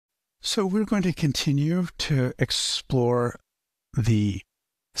So we're going to continue to explore the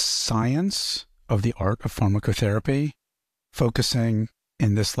science of the art of pharmacotherapy, focusing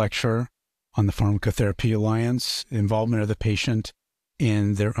in this lecture on the Pharmacotherapy Alliance, involvement of the patient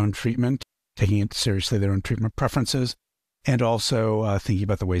in their own treatment, taking it seriously, their own treatment preferences, and also thinking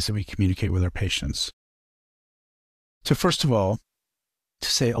about the ways that we communicate with our patients. So first of all, to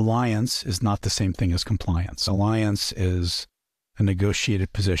say alliance is not the same thing as compliance. Alliance is a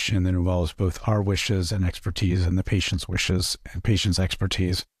negotiated position that involves both our wishes and expertise and the patient's wishes and patient's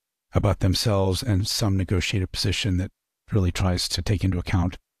expertise about themselves, and some negotiated position that really tries to take into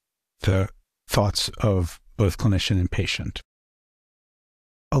account the thoughts of both clinician and patient.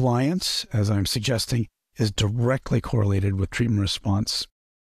 Alliance, as I'm suggesting, is directly correlated with treatment response.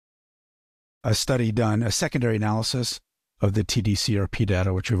 A study done, a secondary analysis of the TDCRP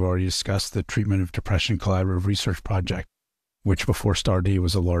data, which we've already discussed, the Treatment of Depression Collaborative Research Project, which before STAR-D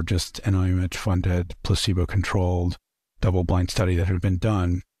was the largest NIMH-funded, placebo-controlled, double-blind study that had been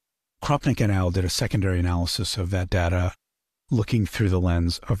done. Kropnik and al. Did a secondary analysis of that data, looking through the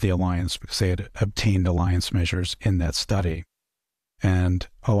lens of the alliance, because they had obtained alliance measures in that study. And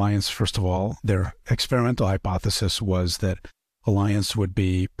alliance, first of all, their experimental hypothesis was that alliance would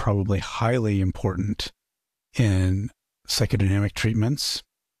be probably highly important in psychodynamic treatments,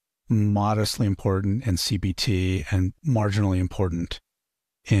 modestly important in CBT, and marginally important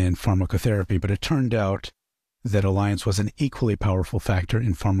in pharmacotherapy. But it turned out that alliance was an equally powerful factor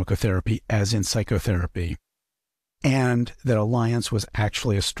in pharmacotherapy as in psychotherapy, and that alliance was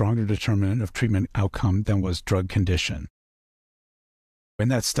actually a stronger determinant of treatment outcome than was drug condition. In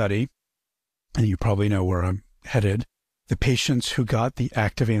that study, and you probably know where I'm headed, the patients who got the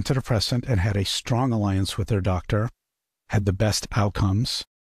active antidepressant and had a strong alliance with their doctor had the best outcomes.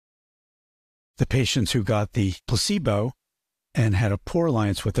 The patients who got the placebo and had a poor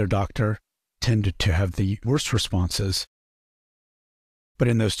alliance with their doctor tended to have the worst responses. But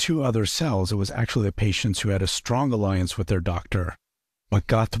in those two other cells, it was actually the patients who had a strong alliance with their doctor but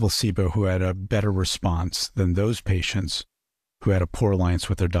got the placebo who had a better response than those patients who had a poor alliance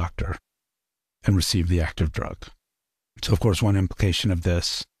with their doctor and received the active drug. So, of course, one implication of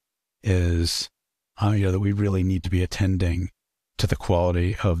this is that we really need to be attending to the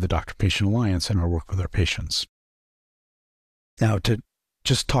quality of the doctor-patient alliance in our work with our patients. Now, to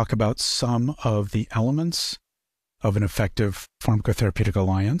just talk about some of the elements of an effective pharmacotherapeutic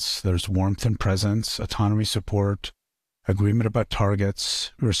alliance, there's warmth and presence, autonomy support, agreement about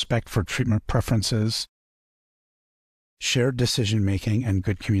targets, respect for treatment preferences, shared decision-making, and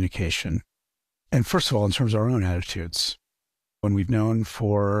good communication. And first of all, in terms of our own attitudes, when we've known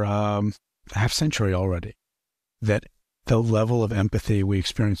for a half century already that the level of empathy we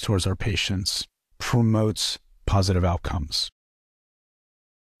experience towards our patients promotes positive outcomes.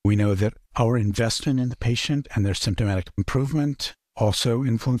 We know that our investment in the patient and their symptomatic improvement also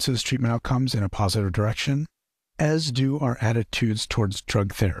influences treatment outcomes in a positive direction, as do our attitudes towards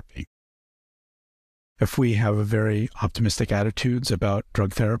drug therapy. If we have a very optimistic attitudes about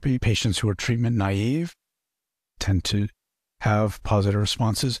drug therapy, patients who are treatment naive tend to have positive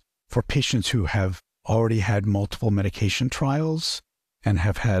responses. For patients who have already had multiple medication trials and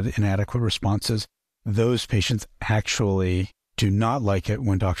have had inadequate responses, those patients actually do not like it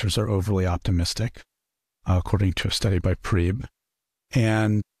when doctors are overly optimistic, according to a study by Prieb.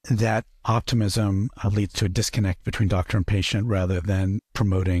 And that optimism leads to a disconnect between doctor and patient rather than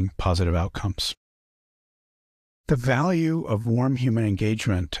promoting positive outcomes. The value of warm human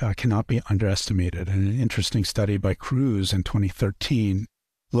engagement cannot be underestimated. And an interesting study by Cruz in 2013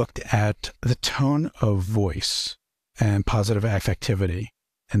 looked at the tone of voice and positive affectivity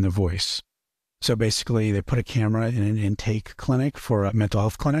in the voice. So basically, they put a camera in an intake clinic for a mental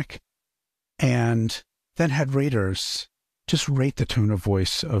health clinic and then had raters just rate the tone of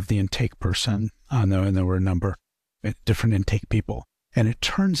voice of the intake person. And there were a number of different intake people. And it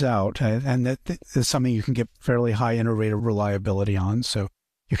turns out, and that is something you can get fairly high inter-rater reliability on, so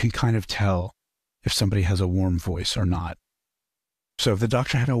you can kind of tell if somebody has a warm voice or not. So if the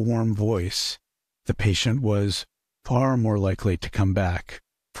doctor had a warm voice, the patient was far more likely to come back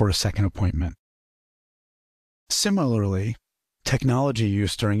for a second appointment. Similarly, technology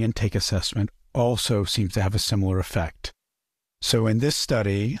use during intake assessment also seems to have a similar effect. So in this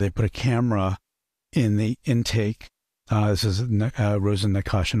study, they put a camera in the intake. This is Rosen,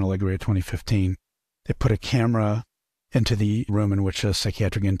 Nakash, and Allegria 2015. They put a camera into the room in which a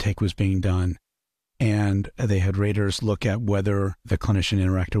psychiatric intake was being done, and they had raters look at whether the clinician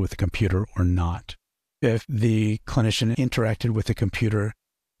interacted with the computer or not. If the clinician interacted with the computer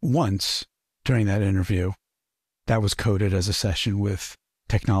once during that interview, that was coded as a session with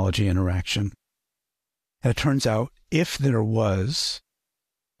technology interaction. And it turns out if there was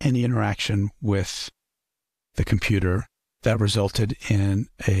any interaction with the computer that resulted in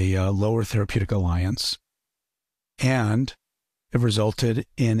a lower therapeutic alliance, and it resulted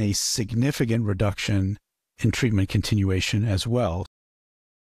in a significant reduction in treatment continuation as well.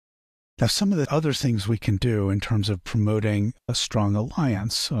 Now, some of the other things we can do in terms of promoting a strong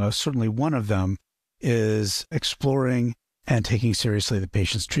alliance, certainly one of them is exploring and taking seriously the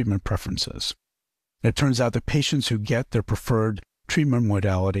patient's treatment preferences. It turns out that patients who get their preferred treatment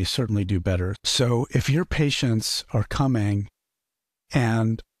modality certainly do better. So if your patients are coming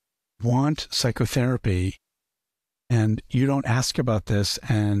and want psychotherapy and you don't ask about this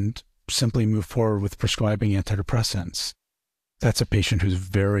and simply move forward with prescribing antidepressants, that's a patient who's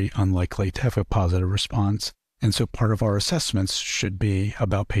very unlikely to have a positive response. And so part of our assessments should be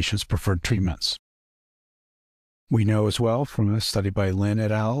about patients' preferred treatments. We know as well from a study by Lin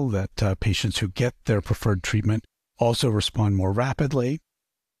et al. That patients who get their preferred treatment also respond more rapidly.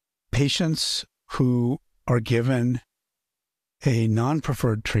 Patients who are given a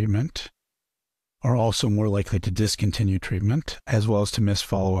non-preferred treatment are also more likely to discontinue treatment, as well as to miss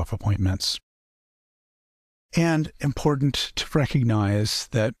follow-up appointments. And important to recognize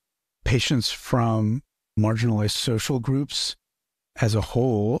that patients from marginalized social groups as a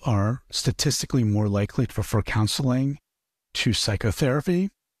whole are statistically more likely to prefer counseling to psychotherapy.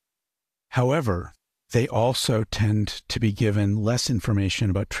 However, they also tend to be given less information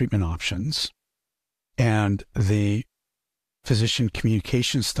about treatment options, and the physician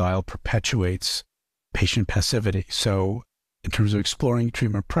communication style perpetuates patient passivity. So in terms of exploring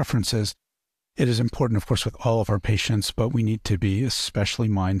treatment preferences, it is important, of course, with all of our patients, but we need to be especially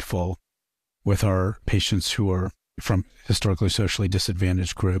mindful with our patients who are from historically socially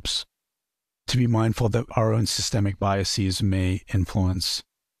disadvantaged groups, to be mindful that our own systemic biases may influence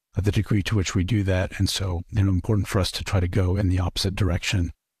the degree to which we do that. And so it's important for us to try to go in the opposite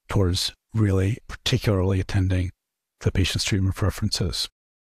direction towards really particularly attending the patient's treatment preferences.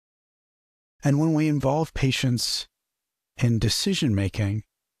 And when we involve patients in decision-making,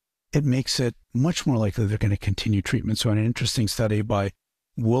 it makes it much more likely they're going to continue treatment. So in an interesting study by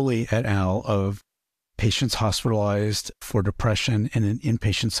Woolley et al. Of patients hospitalized for depression in an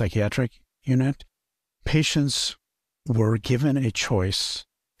inpatient psychiatric unit, patients were given a choice,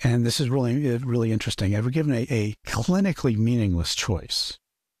 and this is really interesting. They were given a clinically meaningless choice,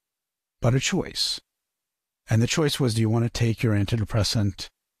 but a choice. And the choice was, do you want to take your antidepressant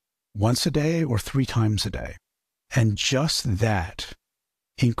once a day or 3 times a day? And just that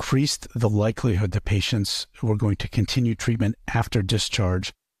increased the likelihood that patients were going to continue treatment after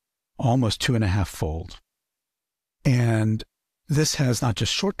discharge almost 2.5-fold. And this has not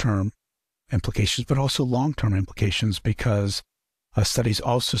just short-term implications, but also long-term implications, because studies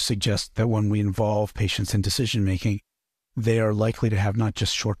also suggest that when we involve patients in decision-making, they are likely to have not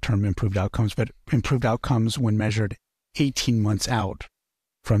just short-term improved outcomes, but improved outcomes when measured 18 months out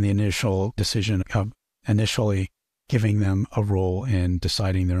from the initial decision of initially giving them a role in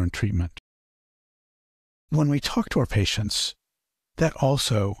deciding their own treatment. When we talk to our patients, that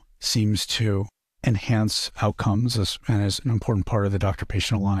also seems to enhance outcomes and is an important part of the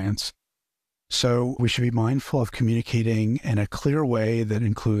doctor-patient alliance. So we should be mindful of communicating in a clear way that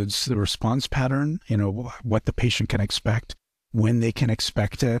includes the response pattern, what the patient can expect, when they can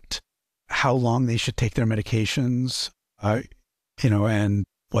expect it, how long they should take their medications, and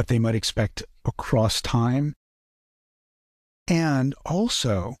what they might expect across time. And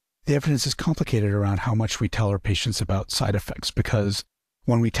also, the evidence is complicated around how much we tell our patients about side effects, because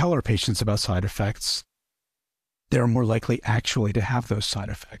when we tell our patients about side effects, they're more likely actually to have those side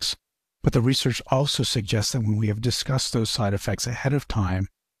effects. But the research also suggests that when we have discussed those side effects ahead of time,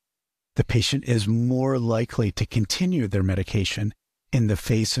 the patient is more likely to continue their medication in the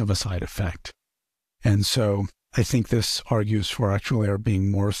face of a side effect. And so I think this argues for actually our being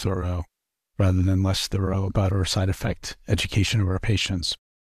more thorough rather than less thorough about our side effect education of our patients.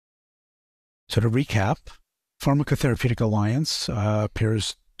 So to recap, Pharmacotherapeutic Alliance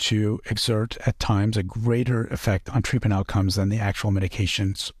appears to exert at times a greater effect on treatment outcomes than the actual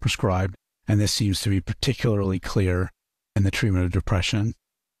medications prescribed, and this seems to be particularly clear in the treatment of depression.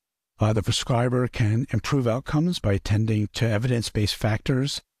 The prescriber can improve outcomes by attending to evidence-based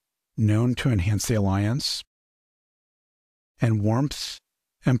factors known to enhance the alliance, and warmth,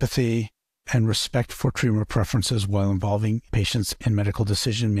 empathy, and respect for treatment preferences while involving patients in medical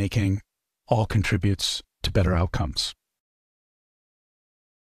decision-making all contributes to better outcomes.